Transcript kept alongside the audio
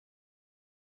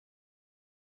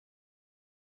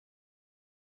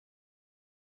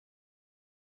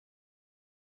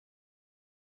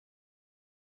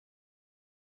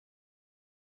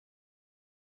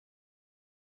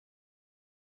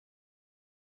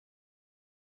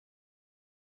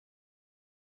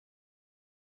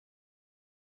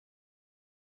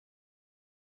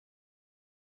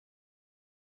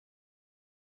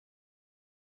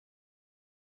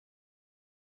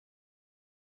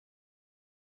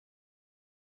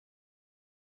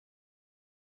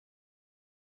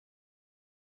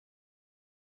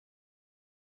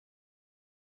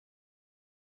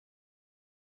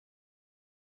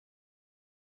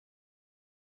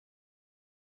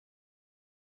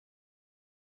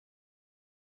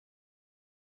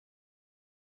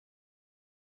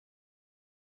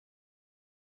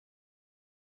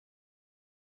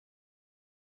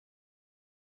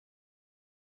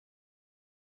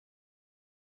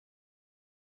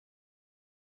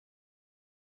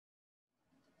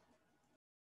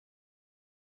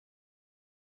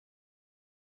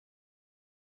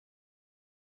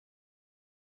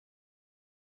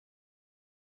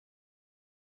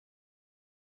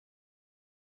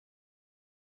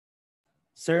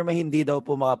Sir, may hindi daw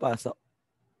po makapasok.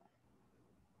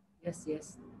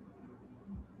 Yes.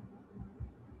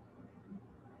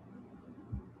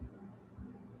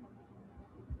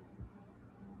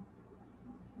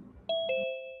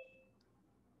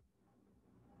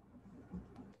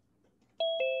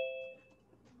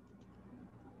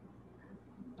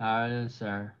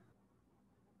 Sir.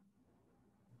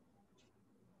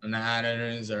 Unahanan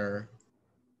rin, sir.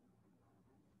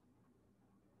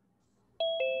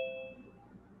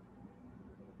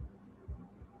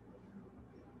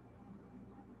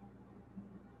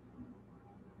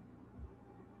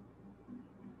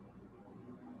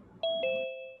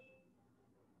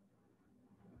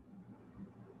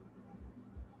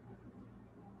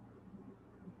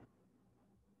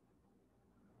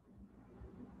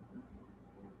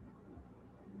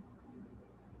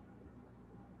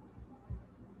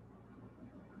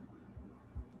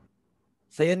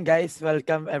 So yun guys,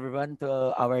 welcome everyone to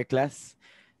our class.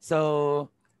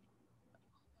 So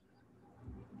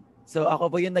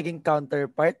ako po yung naging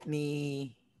counterpart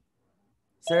ni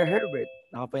Sir Herbert.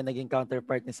 Ako po yung naging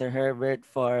counterpart ni Sir Herbert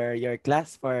for your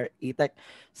class for E-Tech.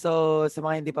 So sa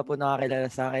mga hindi pa po nakakilala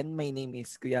sa akin, my name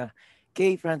is Kuya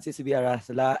K. Francis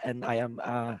Villarasala and I am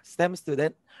a STEM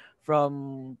student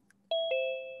from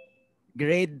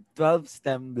grade 12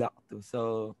 STEM Block 2. So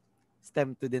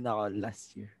STEM 2 din ako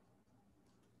last year.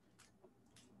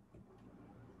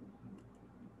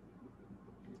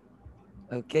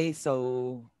 Okay,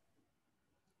 so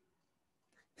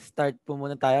start po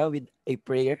muna tayo with a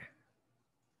prayer.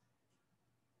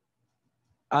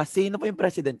 Sino po yung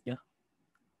president nyo?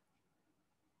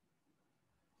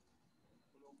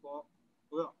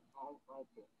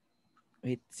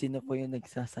 Wait, sino po yung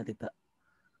nagsasalita?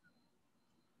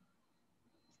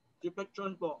 Si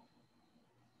Petron po.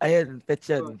 Ayun,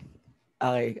 Petron.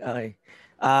 Okay.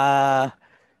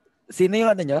 Sino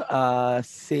yung ano nyo?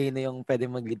 Sino yung pwede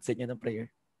mag-lead sa inyo ng prayer?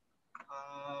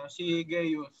 Si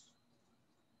Gaius.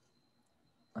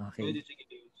 Okay. Pwede si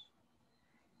Gaius.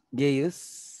 Gaius?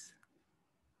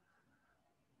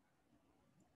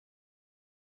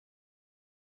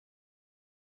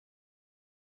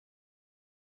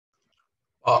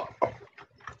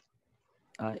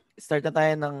 Start na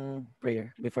tayo ng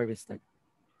prayer before we start.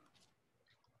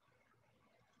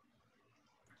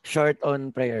 Short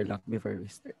on prayer lang before we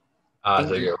start.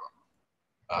 Sige.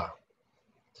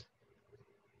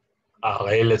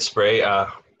 Okay, let's pray.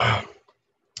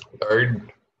 Lord,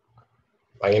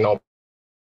 Panginoon,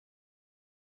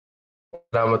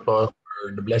 salamat po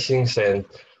for the blessings and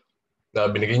na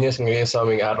binigyan niyo ngayon sa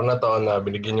aming araw na to, na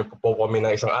binigyan niyo po kami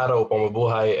ng isang araw upang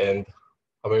mabuhay, and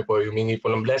kami po humingi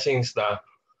po ng blessings na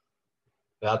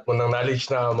lahat po ng knowledge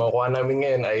na makukuha namin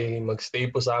ngayon ay magstay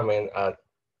po sa amin at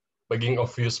maging of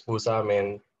use po sa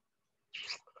amin.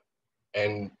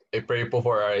 And I pray po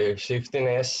for our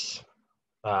safetyness,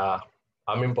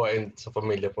 amin po and sa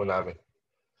pamilya po namin.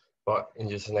 Po,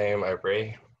 in Jesus' name I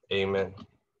pray. Amen.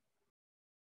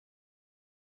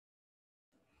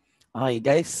 Okay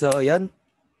guys, so yan.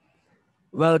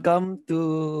 Welcome to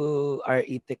our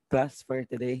E-Tech class for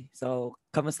today. So,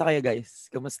 kamusta kayo guys?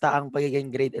 Kamusta ang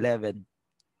pagiging grade 11?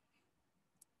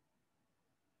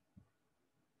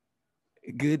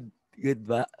 Good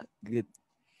ba? Good.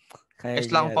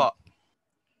 Yes lang po.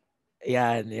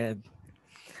 Yan.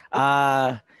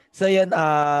 So yan,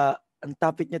 ang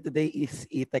topic niya today is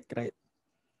E-Tech, right?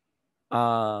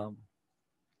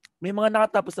 May mga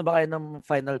nakatapos na ba kayo ng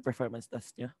final performance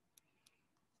test niyo?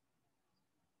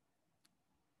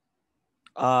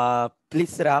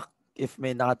 Please rock if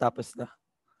may nakatapos na.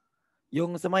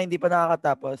 Yung sa mga hindi pa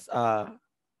nakakatapos,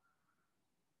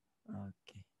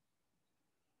 okay.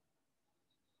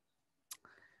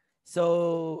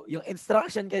 So, yung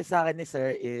instruction kay sa akin ni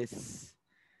sir is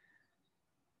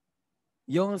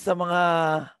yung sa mga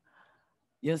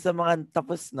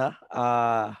tapos na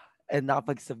and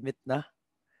nakapag-submit na,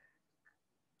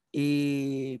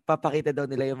 ipapakita daw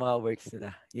nila yung mga works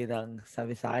nila. Yun ang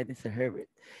sabi sa akin ni Sir Herbert.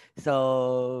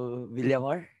 So,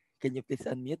 Villamor, can you please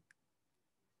unmute?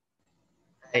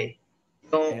 Ay,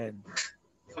 yung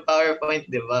PowerPoint,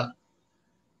 di ba?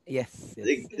 Yes.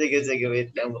 Sige,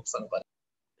 wait lang, buksan ko.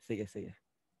 Sige.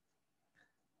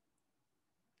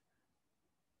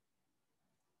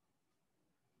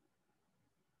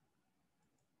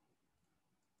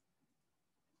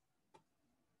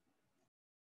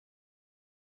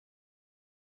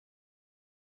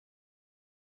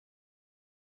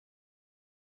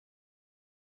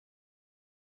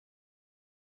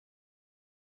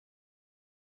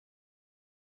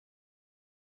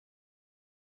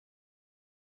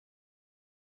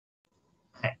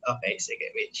 Okay, sige,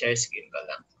 wait, share screen ko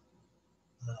lang.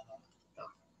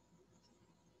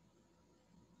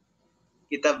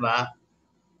 Kita ba?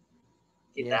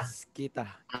 Kita? Yes, kita.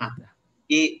 Ah. Kita.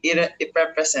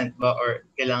 I-represent ba or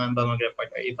kailangan ba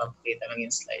mag-report or ipapakita lang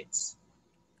yung slides?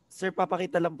 Sir,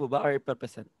 papakita lang po ba or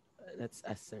ipapresent? Let's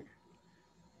ask sir.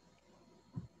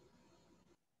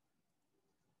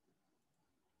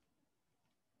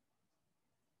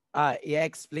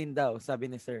 I-explain daw, sabi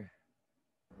ni sir.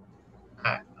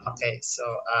 Okay. So,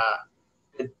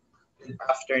 good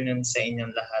afternoon sa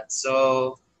inyong lahat.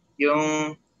 So,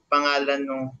 yung pangalan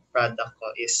ng product ko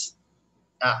is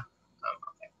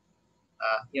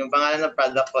yung pangalan ng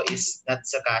product ko is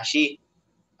Natsakashi.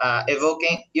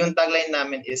 Yung tagline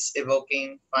namin is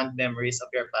evoking fond memories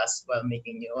of your past while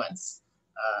making new ones.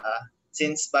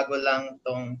 Since bago lang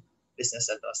tong business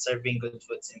na to, serving good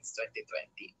food since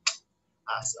 2020.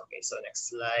 Okay, so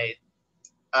next slide.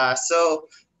 So,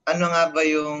 ano nga ba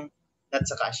yung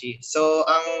Natsakashi? So,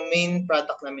 ang main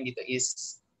product namin dito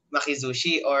is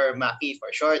Makizushi or Maki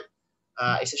for short.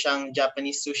 Isa siyang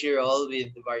Japanese sushi roll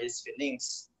with various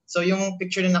fillings. So, yung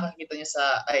picture na nakikita niyo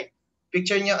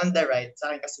picture niyo on the right,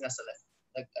 sa akin kasi nasa left,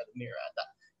 nag-mirror ata.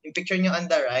 Yung picture niyo on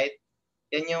the right,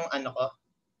 yan yung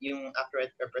yung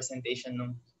accurate representation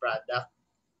ng product.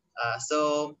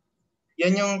 So,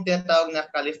 yan yung tinatawag na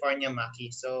California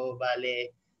Maki. So,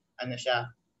 bale,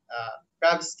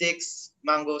 crab sticks,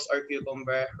 mangoes or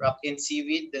cucumber, wrapped in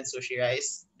seaweed, then sushi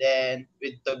rice, then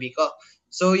with tobiko.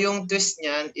 So, yung twist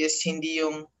niyan is hindi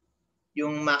yung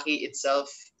maki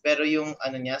itself, pero yung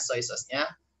soy sauce niya.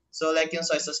 So, like yung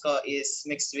soy sauce ko is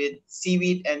mixed with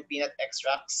seaweed and peanut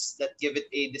extracts that give it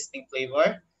a distinct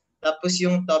flavor. Tapos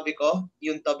yung tobiko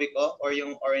or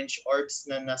yung orange orbs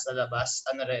na nasa labas,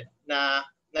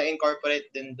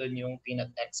 na-incorporate din dun yung peanut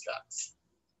extracts.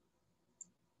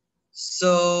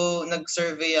 So,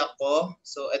 nag-survey ako.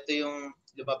 So, ito yung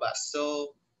lumabas.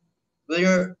 So,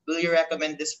 will you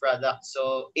recommend this product?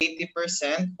 So,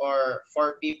 80% or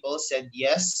 4 people said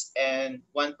yes, and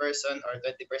 1 person or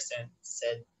 20%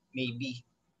 said maybe.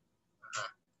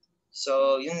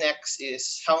 So, yung next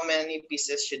is how many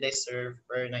pieces should I serve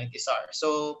per 90 SAR?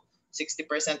 So, 60%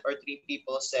 or 3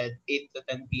 people said 8 to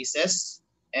 10 pieces,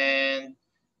 and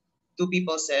 2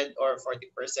 people said or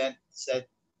 40% said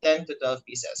 10 to 12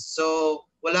 pieces. So,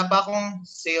 wala pa akong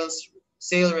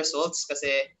sale results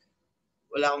kasi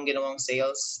wala akong ginawang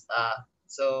sales.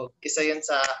 So, isa yun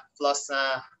sa flaws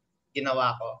na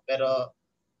ginawa ko. Pero,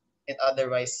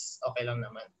 otherwise, okay lang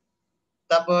naman.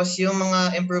 Tapos, yung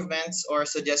mga improvements or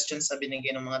suggestions na binigay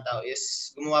ng mga tao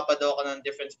is gumawa pa daw ako ng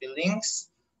different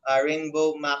fillings.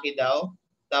 Rainbow maki daw.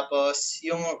 Tapos,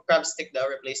 yung crab stick daw,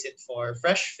 replace it for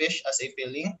fresh fish as a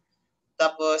filling.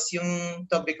 Tapos, yung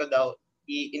tobiko daw,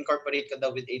 i-incorporate ko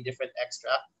daw with a different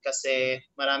extract kasi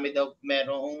marami daw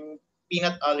merong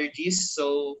peanut allergies,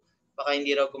 so baka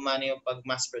hindi raw gumana yung pag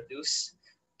mass produce.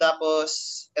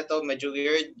 Tapos, ito medyo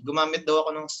weird, gumamit daw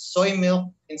ako ng soy milk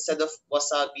instead of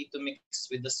wasabi to mix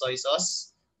with the soy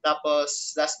sauce.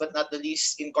 Tapos, last but not the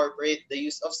least, incorporate the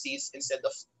use of seeds instead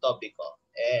of tobiko.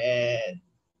 And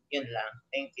yun lang.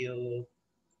 Thank you.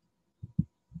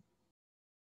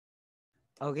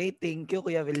 Okay, thank you,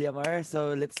 Kuya Villamar.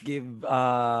 So, let's give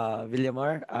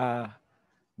Villamar a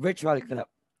virtual clap.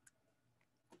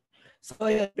 So,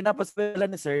 yun, pinapaswela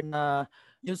ni sir na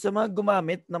yung sa mga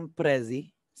gumamit ng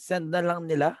Prezi, send na lang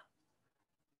nila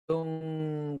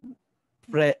yung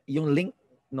link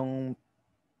nung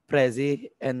Prezi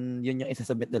and yun yung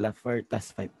isasubmit nila for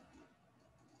task 5.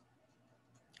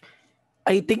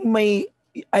 I think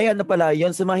ano pala,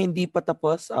 yun sa mga hindi pa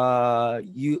tapos,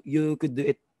 you could do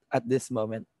it at this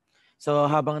moment. So,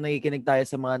 habang nakikinig tayo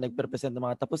sa mga nagpe-present ng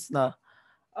mga tapos na,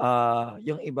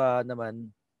 yung iba naman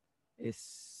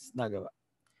is nagawa.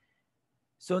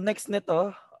 So, next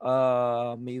nito,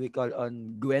 may we call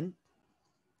on Gwen.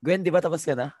 Gwen, di ba tapos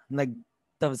ka na?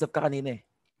 Nag-thumbs up ka kanina eh.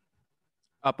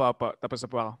 Apo. Tapos na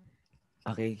po ako.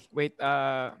 Okay. Wait,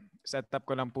 set up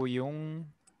ko lang po yung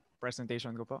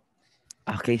presentation ko po.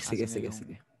 Okay, sige.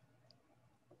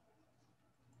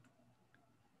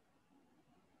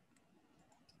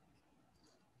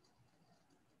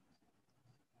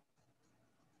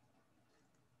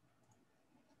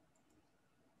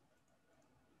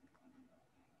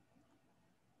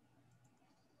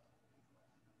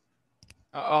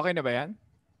 Okay na ba yan?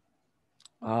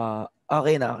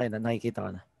 Okay na. Nakikita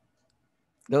ko na.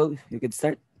 Go, you can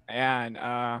start. Ayan.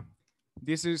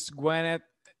 This is Gwyneth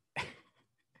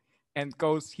and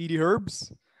Co.'s Heady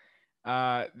Herbs.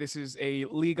 This is a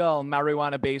legal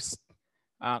marijuana-based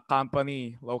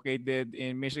company located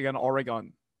in Michigan,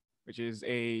 Oregon, which is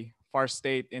a far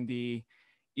state in the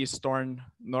eastern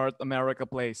North America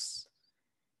place.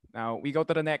 Now, we go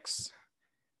to the next.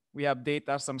 We have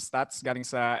data, some stats galing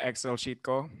sa Excel sheet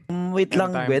ko. Wait Meron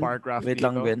lang, tayong Gwen. bar graph Wait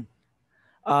lang, dito. Gwen.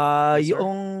 Yes, sir.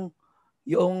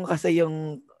 Yung kasi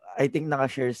yung, I think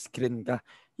naka-share screen ka.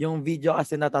 Yung video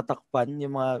kasi natatakpan,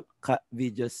 yung mga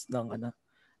videos ng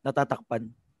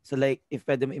natatakpan. So like, if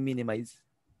pwede mo i-minimize.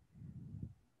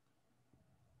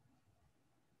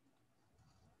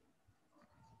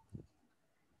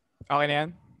 Okay na yan?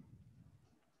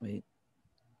 Wait.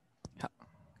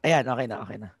 Ayan,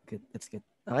 okay na. Good, that's good.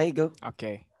 Okay, go.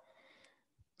 Okay.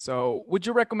 So, would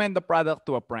you recommend the product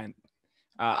to a friend?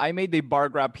 I made a bar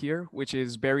graph here, which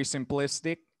is very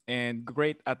simplistic and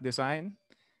great at design.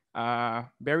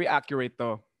 Very accurate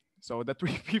though. So the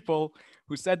 3 people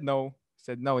who said no,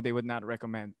 they would not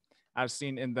recommend. I've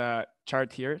seen in the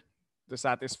chart here, the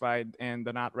satisfied and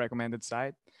the not recommended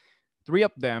side. 3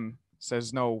 of them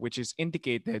says no, which is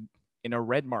indicated in a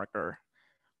red marker,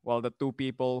 while the 2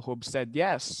 people who've said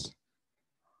yes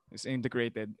is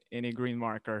integrated in a green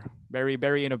marker. Very,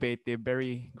 very innovative,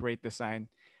 very great design.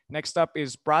 Next up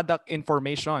is product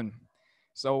information.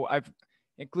 So I've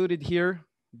included here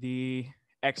the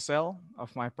Excel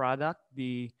of my product,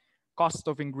 the cost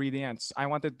of ingredients. I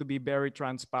wanted to be very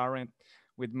transparent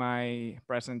with my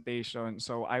presentation.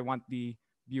 So I want the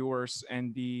viewers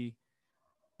and the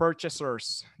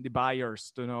purchasers, the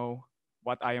buyers, to know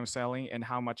what I am selling and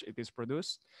how much it is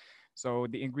produced. So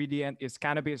the ingredient is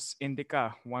cannabis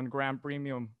indica, 1 gram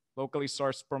premium, locally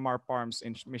sourced from our farms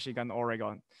in Michigan,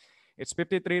 Oregon. It's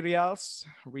 53 reals,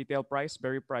 retail price,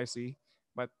 very pricey,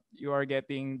 but you are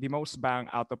getting the most bang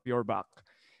out of your buck.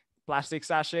 Plastic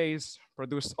sachets,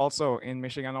 produced also in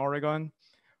Michigan, Oregon,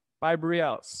 5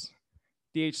 reals.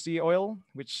 THC oil,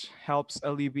 which helps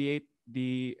alleviate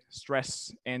the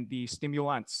stress and the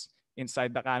stimulants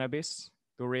inside the cannabis,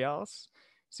 2 reals.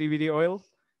 CBD oil,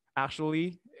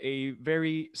 actually a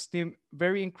very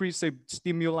increasive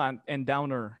stimulant and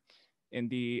downer in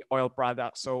the oil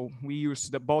product. So we use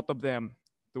both of them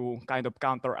to kind of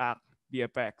counteract the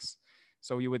effects.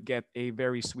 So you would get a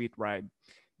very sweet ride.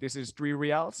 This is 3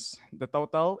 reals. The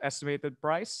total estimated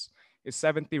price is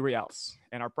 70 reals.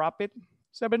 And our profit,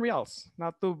 7 reals.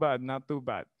 Not too bad, not too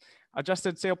bad.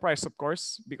 Adjusted sale price, of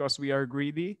course, because we are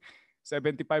greedy,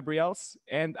 75 reals.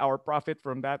 And our profit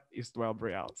from that is 12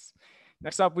 reals.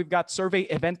 Next up, we've got Survey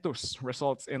Eventus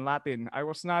results in Latin. I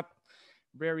was not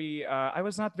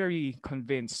very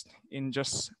convinced in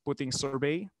just putting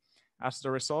survey as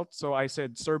the result. So I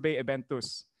said Survey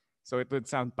Eventus. So it would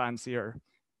sound fancier,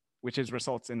 which is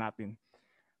results in Latin.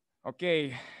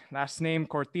 Okay, last name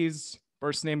Cortez,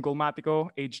 first name Gulmatico,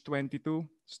 age 22,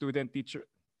 student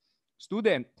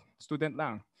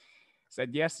lang.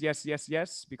 Said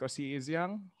yes, because he is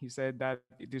young. He said that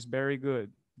it is very good.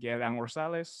 Gerang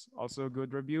Rosales, also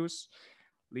good reviews.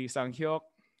 Lee Sang-hyuk,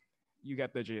 you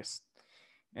get the gist.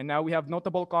 And now we have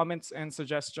notable comments and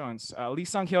suggestions. Lee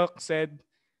Sang-hyuk said,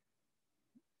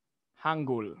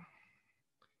 Hangul.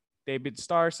 David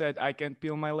Starr said, I can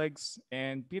feel my legs.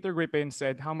 And Peter Griffin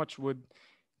said, how much wood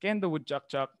can the woodchuck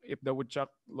chuck if the woodchuck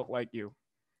look like you?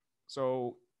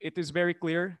 So it is very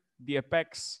clear the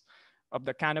effects of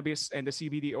the cannabis and the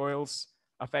CBD oils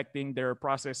affecting their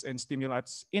process and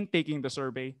stimulants in taking the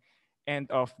survey, and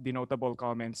of the notable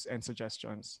comments and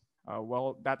suggestions.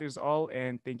 Well, that is all,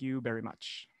 and thank you very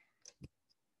much.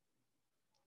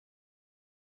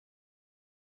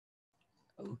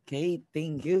 Okay,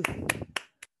 thank you.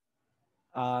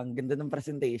 Ang ganda ng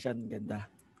presentation, ganda.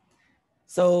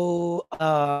 So,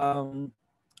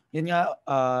 yun nga,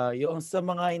 yung sa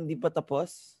mga hindi pa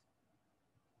tapos,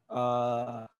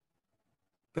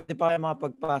 pwede pa kayo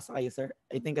makapagpasa kayo, sir.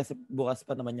 I think kasi bukas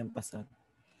pa naman yung pasan.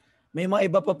 May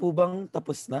mga iba pa po bang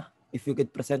tapos na? If you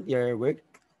could present your work.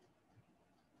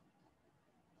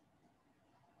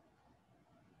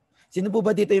 Sino po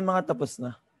ba dito yung mga tapos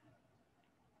na?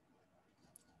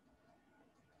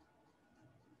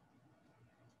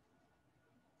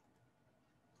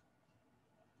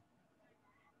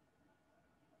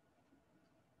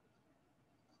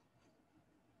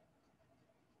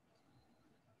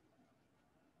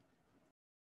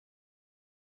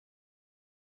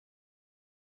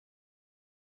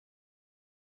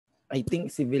 I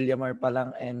think si Villamar pa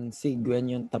lang and si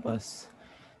Gwen yung tapos.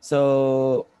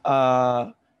 So,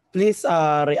 please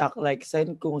react like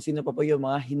sign kung sino pa po yung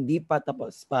mga hindi pa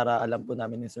tapos para alam po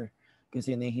namin ni sir kung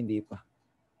sino yung hindi pa.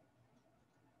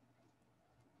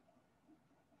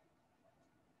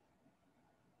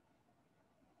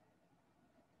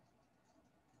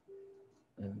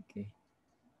 Okay.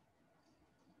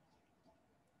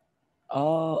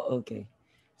 Oh, okay.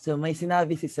 So may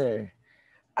sinabi si sir,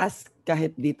 as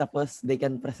kahit di tapos, they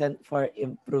can present for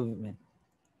improvement.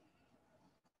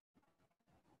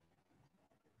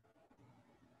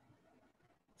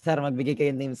 Sir, magbigay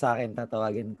kayo name sa akin,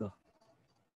 tatawagin ko.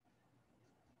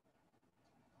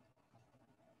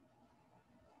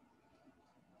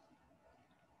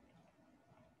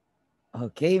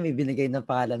 Okay, may binigay na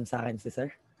pangalan sa akin si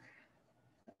sir.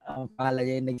 Ang pangalan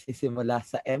niya ay nagsisimula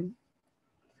sa M.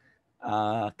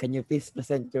 Can you please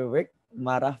present your work?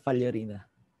 Mara Faliorina.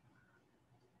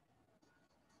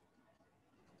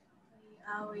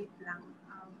 Wait lang.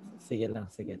 Sige lang,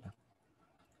 sige lang.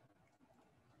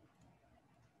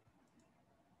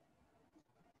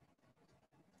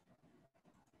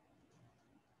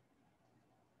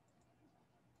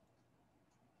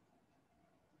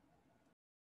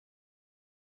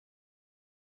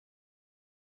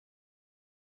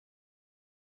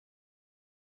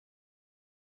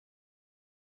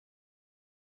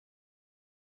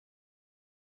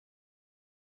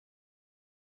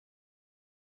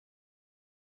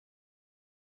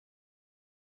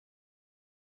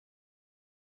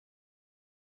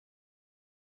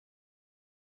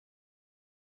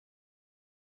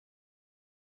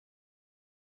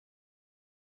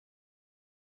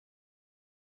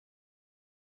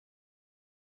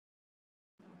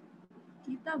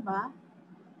 Kita ba?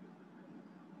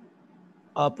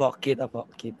 Opo, kita po,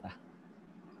 kita.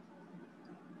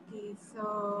 Okay,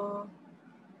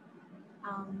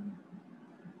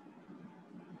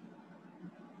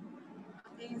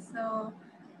 so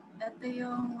ito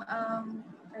yung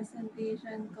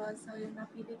presentation ko. So yung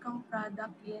napili kong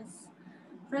product is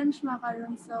French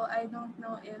macaron. So I don't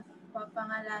know if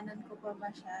papangalanan ko pa ba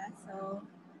siya. So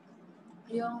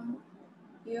yung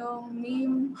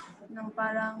name ng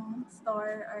parang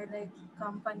store or like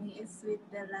company is Sweet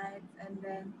Delight, and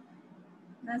then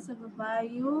nasa baba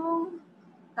yung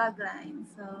tagline.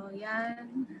 So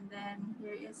yan, and then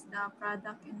here is the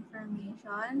product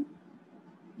information.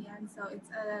 Yan, so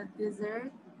it's a dessert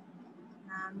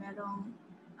na merong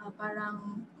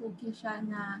parang cookie siya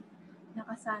na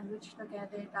naka-sandwich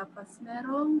together, tapos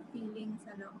merong filling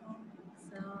sa loob.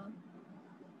 So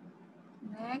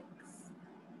next,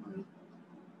 wait.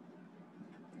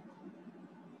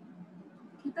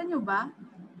 Kita nyo ba?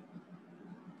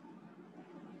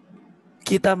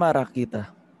 Kita, Mara, kita.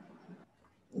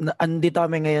 Andito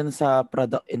kami ngayon sa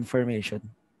product information.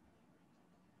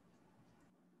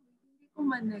 Hindi ko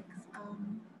ma-next.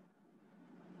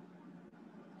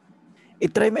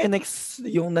 I-try mo next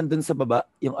yung nandun sa baba,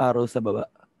 yung arrow sa baba.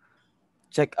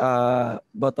 Check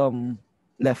bottom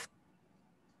left.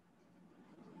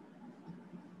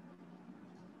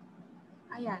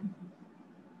 Ayan.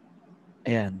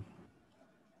 Ayan.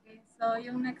 Okay, so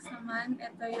yung next naman,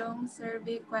 ito yung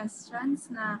survey questions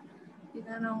na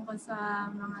tinanong ko sa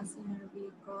mga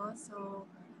sinurvey ko. So,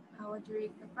 how would you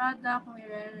rate the product? Kung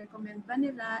i-recommend ba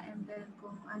nila? And then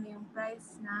kung ano yung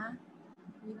price na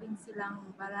willing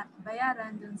silang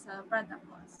bayaran dun sa product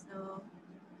ko. So,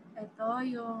 ito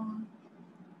yung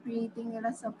rating nila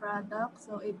sa product.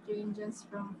 So, it ranges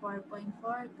from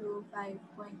 4.4 to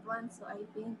 5.1. So, I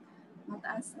think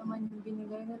mataas naman yung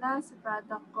binigay nila sa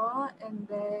product ko. And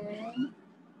then,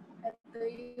 ito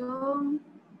yung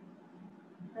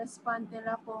respond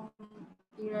nila kung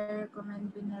i-recommend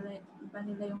ba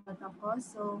nila yung product ko.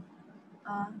 So,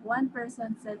 1%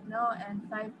 said no and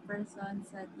 5%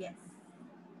 said yes.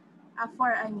 4,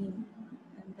 I mean.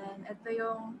 And then, ito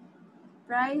yung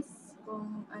price,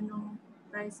 kung anong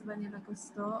price ba nila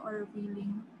gusto or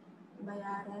willing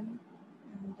bayaran.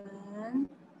 And then,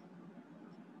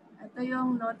 ito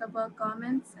yung notable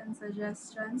comments and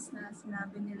suggestions na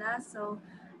sinabi nila. So,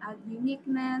 add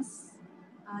uniqueness,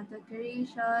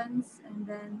 decorations, and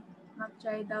then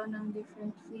mag-try daw ng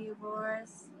different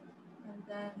flavors. And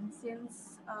then,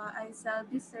 since I sell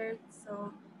desserts,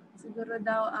 so siguro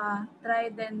daw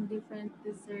try then different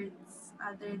desserts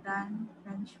other than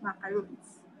French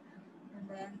macaroons. And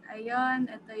then, ayun,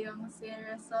 ito yung sale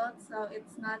results. So,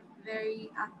 it's not very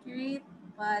accurate,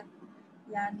 but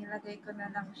yan, nilagay ko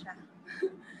na lang siya.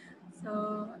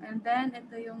 So, and then,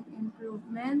 ito yung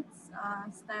improvements.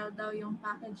 Style daw yung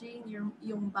packaging,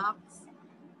 yung box.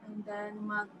 And then,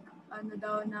 ano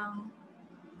daw ng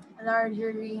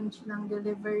larger range ng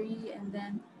delivery, and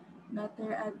then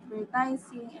better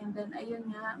advertising, and then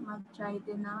ayun nga, mag-try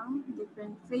din ng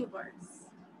different flavors.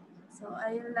 So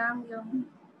ayun lang yung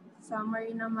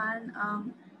summary naman.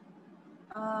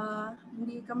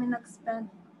 Hindi kami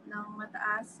nag-spend ng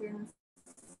mataas since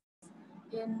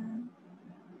in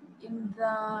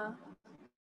the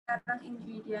parang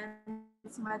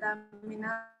ingredients, madami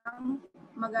ng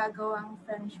magagawang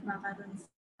French macarons.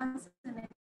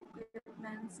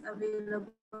 Equipments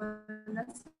available na,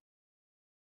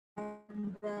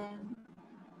 and then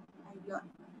ayun.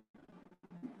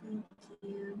 Thank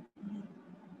you.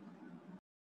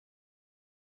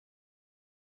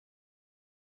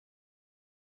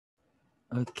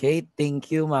 Okay, thank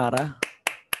you, Mara.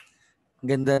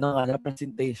 Ganda ng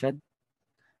presentation.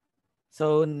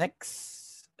 So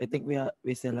next, I think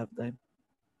we still have time.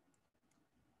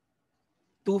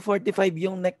 2:45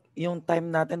 yung time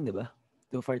natin, di ba?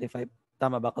 2:45.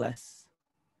 Tama ba, class?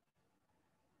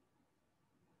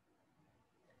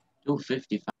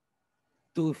 2:55.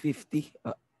 2:50.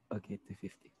 Okay,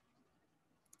 2:50.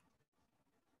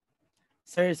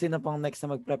 Sir, sino pang next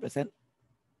na magpresent?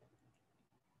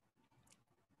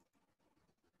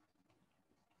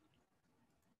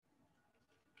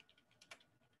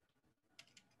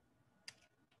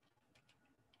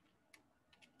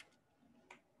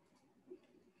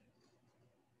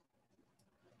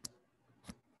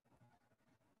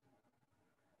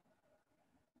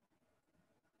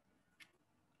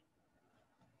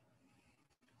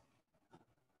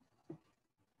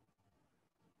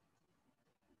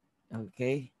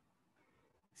 Okay.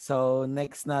 So,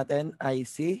 next natin ay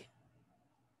si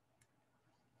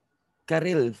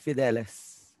Karil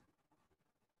Fideles.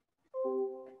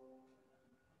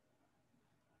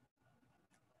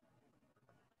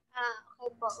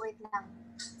 Okay po, wait lang.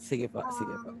 Sige po,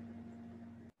 sige po.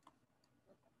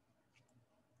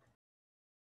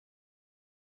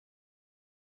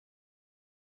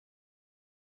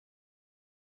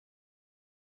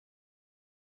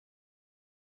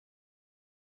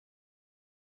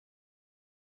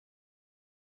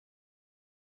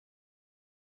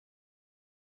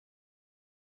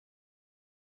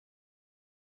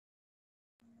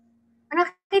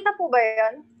 Nakita po ba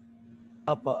yun?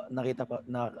 Opo, nakita po.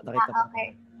 Nakita po.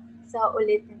 Okay. So,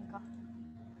 ulitin ko.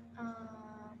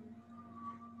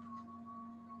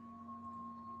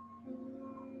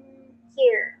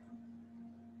 Here.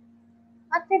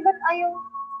 Ate, ba't ayaw?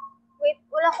 Wait,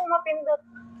 wala akong mapindot.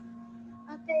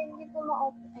 Ate, hindi ko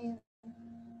ma-open.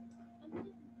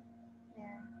 Ayun.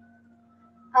 Yeah.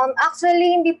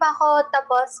 Actually, hindi pa ako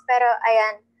tapos, pero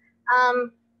ayan.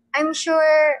 I'm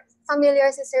sure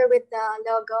familiar si Sir with the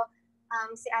logo.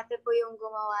 Si ate po yung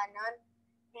gumawa nun.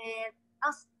 And,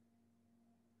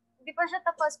 hindi pa siya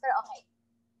tapos, pero okay.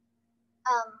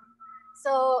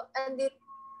 So,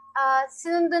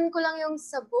 sinundan ko lang yung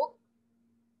sa book.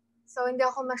 So, hindi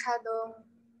ako masyadong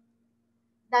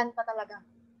done pa talaga.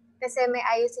 Kasi may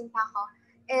ayusin pa ako.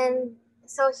 And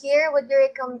so here, would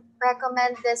you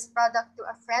recommend this product to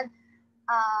a friend?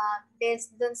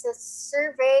 Based dun sa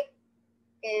survey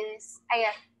is,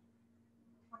 ayan,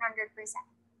 100%.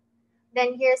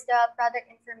 Then here's the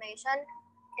product information.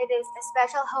 It is a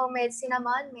special homemade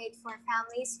cinnamon made for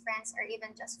families, friends, or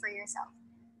even just for yourself.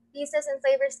 Pieces and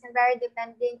flavors can vary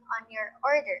depending on your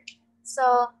order.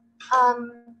 So,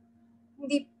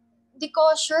 hindi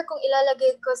ko sure kung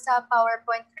ilalagay ko sa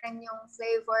PowerPoint rin yung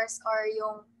flavors or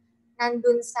yung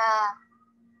nandun sa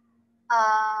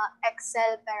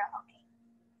Excel, pero okay.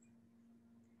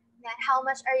 Then, how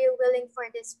much are you willing for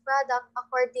this product?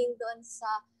 According doon sa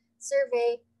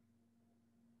survey,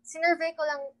 sinurvey ko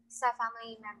lang sa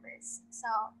family members. So,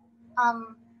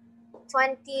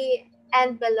 20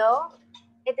 and below,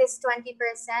 it is 20%,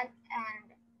 and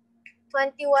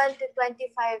 21 to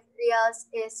 25 reals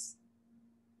is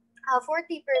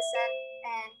 40%,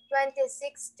 and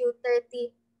 26 to 30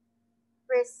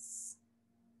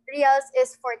 reals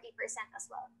is 40% as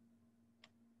well.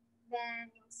 Then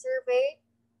yung survey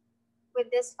with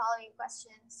these following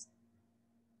questions.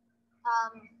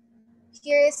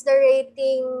 Here is the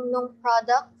rating ng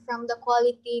product from the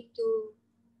quality to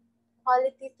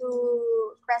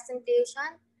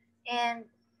presentation, and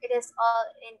it is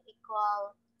all in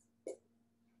equal 5.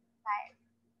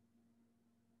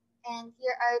 And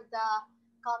here are the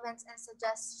comments and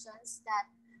suggestions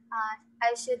that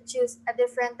I should choose a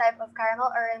different type of caramel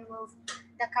or remove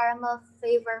the caramel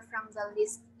flavor from the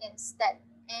list instead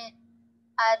and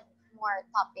add more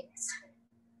toppings.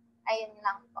 Ayun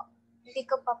lang po. Hindi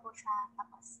ko pa po siya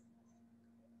tapos.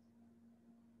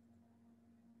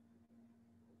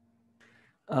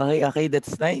 Okay,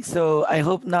 that's nice. So, I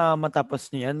hope na matapos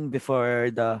niyo yan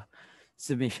before the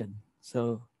submission.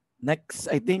 So, next,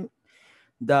 I think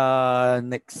the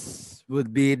next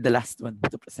would be the last one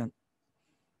to present.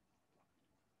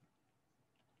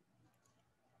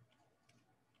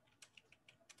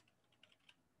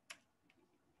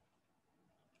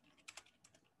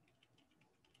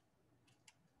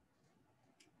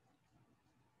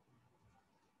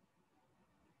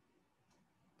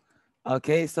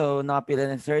 Okay, so nakapila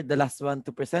na sir. The last one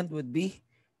to present would be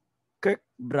Kirk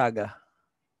Braga.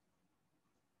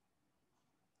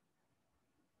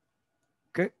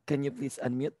 Kirk, can you please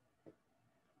unmute?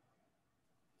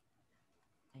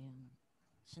 Ayun.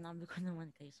 Sinabi ko naman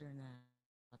kay sir na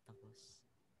patapos.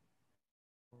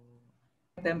 So,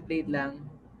 template lang.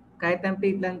 Kahit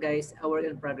template lang guys, a work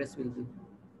in progress will do.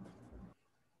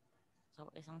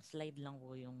 So, isang slide lang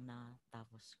po yung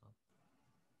natapos ko.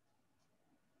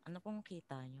 Ano pong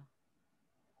kita nyo?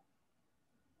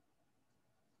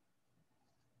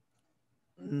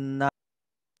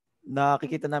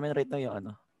 Nakikita namin right now yung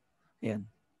ano. Ayan.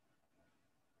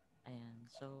 Ayan.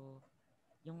 So,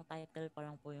 yung title pa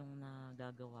lang po yung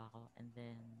nagagawa ko. And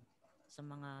then, sa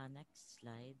mga next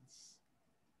slides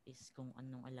is kung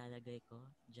anong alalagay ko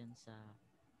dyan sa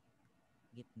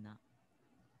gitna.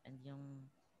 And yung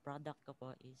product ko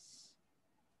po is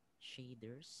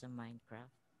shaders sa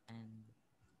Minecraft. And,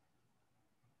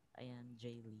 ayan,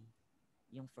 Jaylee.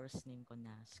 Yung first name ko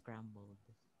na Scrambled.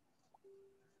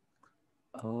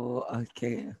 Oh,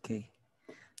 okay.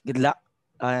 Good luck.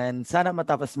 And sana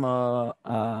matapos mo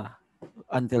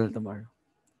until tomorrow.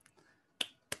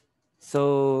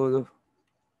 So,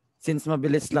 since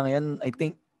mabilis lang yan, I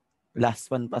think last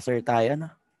one pa sir tayo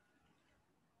na.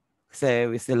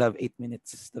 Kasi we still have 8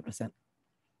 minutes to present.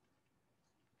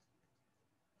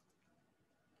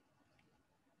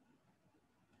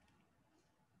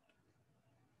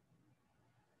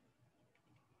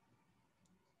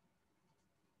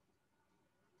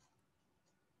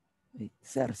 Wait,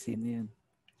 sir, sino yun?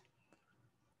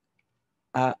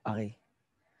 Okay.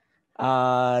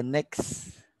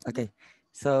 Next. Okay.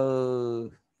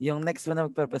 So, yung next one na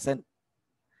magpe-present,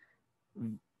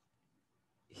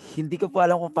 hindi ko po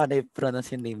alam kung paano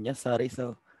i-pronounce yung name niya. Sorry.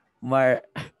 So,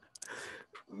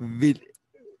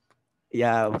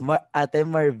 Ate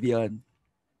Marvioni.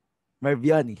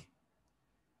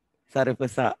 Sorry po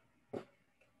sa...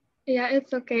 Yeah,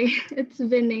 it's okay. It's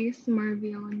Vinace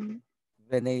Marvioni.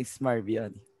 Vinace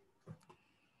Marvioni.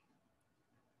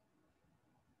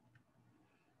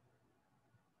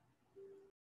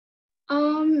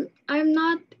 I'm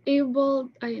not able...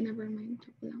 Ay, never mind.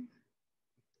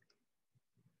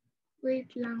 Wait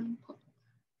lang po.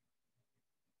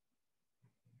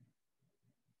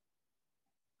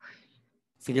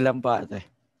 Sige lang po, ate.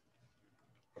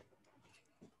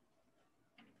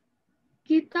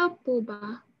 Kita po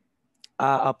ba?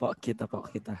 Opo, kita.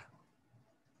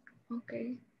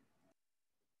 Okay.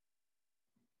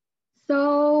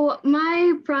 So,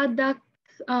 my product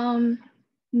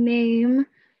name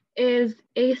is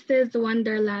Ace's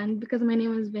Wonderland because my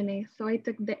name is Vinay. So I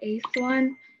took the Ace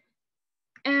one.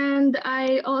 And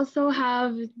I also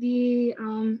have the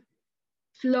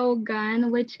slogan,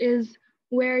 which is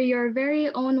where your very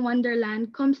own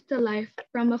wonderland comes to life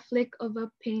from a flick of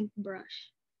a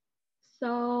paintbrush.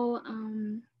 So,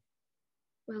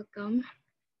 welcome.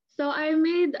 So I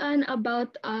made an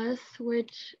About Us,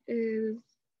 which is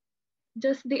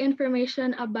just the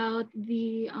information about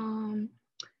the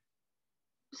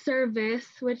service,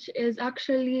 which is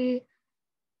actually,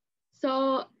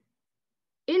 so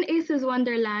in Ace's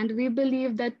Wonderland, we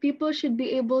believe that people should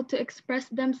be able to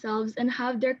express themselves and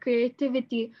have their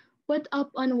creativity put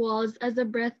up on walls as a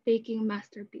breathtaking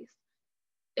masterpiece.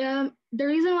 The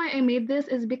reason why I made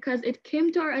this is because it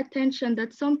came to our attention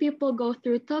that some people go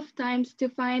through tough times to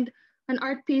find an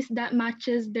art piece that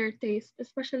matches their taste,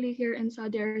 especially here in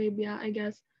Saudi Arabia, I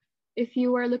guess. If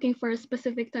you are looking for a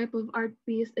specific type of art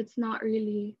piece, it's not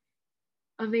really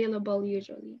available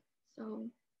usually.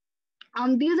 So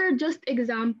these are just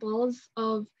examples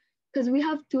of, because we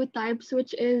have two types,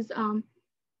 which is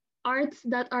arts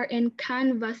that are in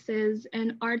canvases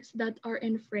and arts that are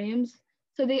in frames.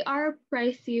 So they are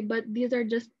pricey, but these are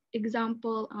just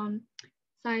example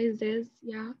sizes,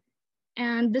 yeah.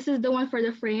 And this is the one for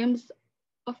the frames.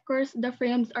 Of course, the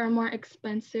frames are more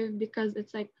expensive because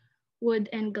it's like wood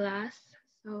and glass.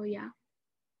 So yeah.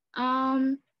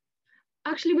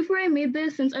 Actually, before I made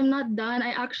this, since I'm not done,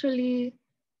 I actually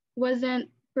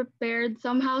wasn't prepared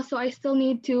somehow. So I still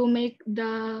need to make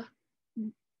the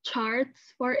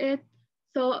charts for it.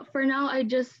 So for now, I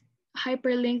just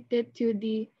hyperlinked it to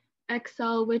the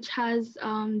Excel, which has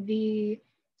the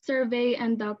survey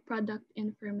and the product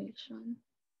information.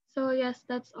 So yes,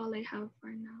 that's all I have for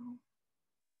now.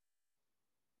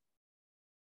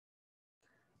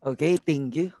 Okay,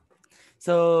 thank you.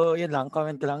 So, yun lang,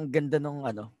 comment ko lang, ganda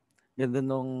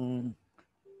nung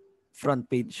front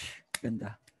page,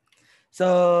 ganda.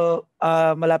 So,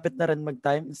 malapit na rin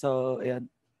mag-time. So, ayan.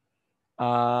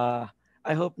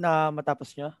 I hope na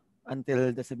matapos nyo until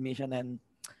the submission, and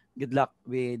good luck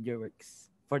with your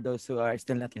works for those who are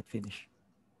still not yet finished.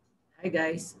 Hi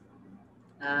guys.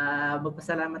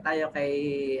 Magpasalamat tayo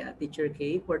kay Teacher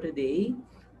K for today.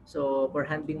 So for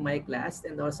handling my class,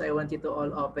 and also I want you to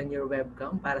all open your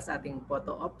webcam para sa ating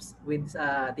photo ops with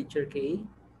Teacher K.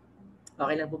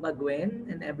 Okay lang po ba, Gwen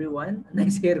and everyone?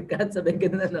 Nice haircut. Sabi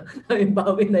ganun ano. Yung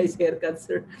Bowie, nice haircut,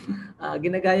 sir.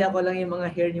 Ginagaya ko lang yung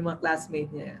mga hair ng mga classmate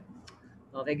niya.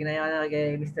 Okay, ginaya ko na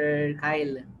kay Mr.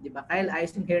 Kyle. Di ba? Kyle,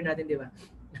 ayos yung hair natin, di ba?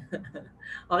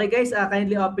 Okay guys,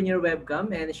 kindly open your webcam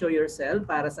and show yourself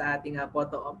para sa ating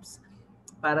photo ops.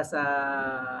 Para sa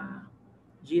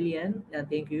Jillian.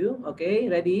 Thank you. Okay,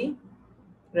 ready?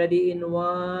 Ready in 1,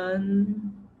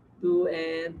 2,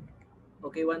 and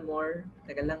okay, one more.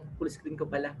 Teka lang, full screen ko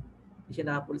pala. Hindi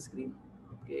siya naka full screen.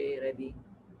 Okay, ready.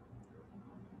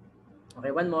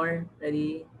 Okay, one more.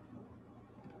 Ready?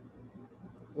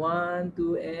 1,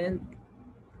 2, and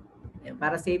ayan,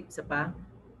 para safe, isa pa.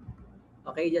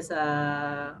 Okay, just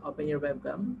open your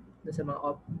webcam. Doon sa mga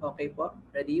okay po.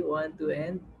 Ready? 1, 2,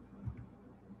 and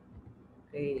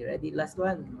okay, ready? Last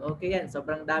one. Okay yan,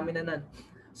 sobrang dami na nun.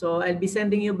 So, I'll be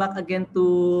sending you back again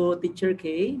to Teacher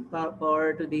K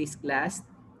for today's class.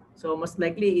 So, most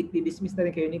likely, i-dismiss na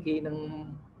rin kayo ni K ng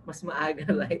mas maaga,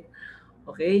 right?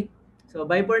 Okay? So,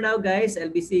 bye for now, guys.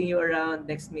 I'll be seeing you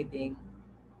around next meeting.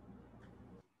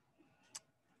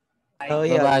 So,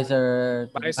 yeah. Bye-bye, sir.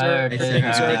 Bye, sir. Bye, Thank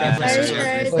you, sir. God bless you, sir.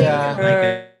 Bye,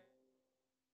 sir.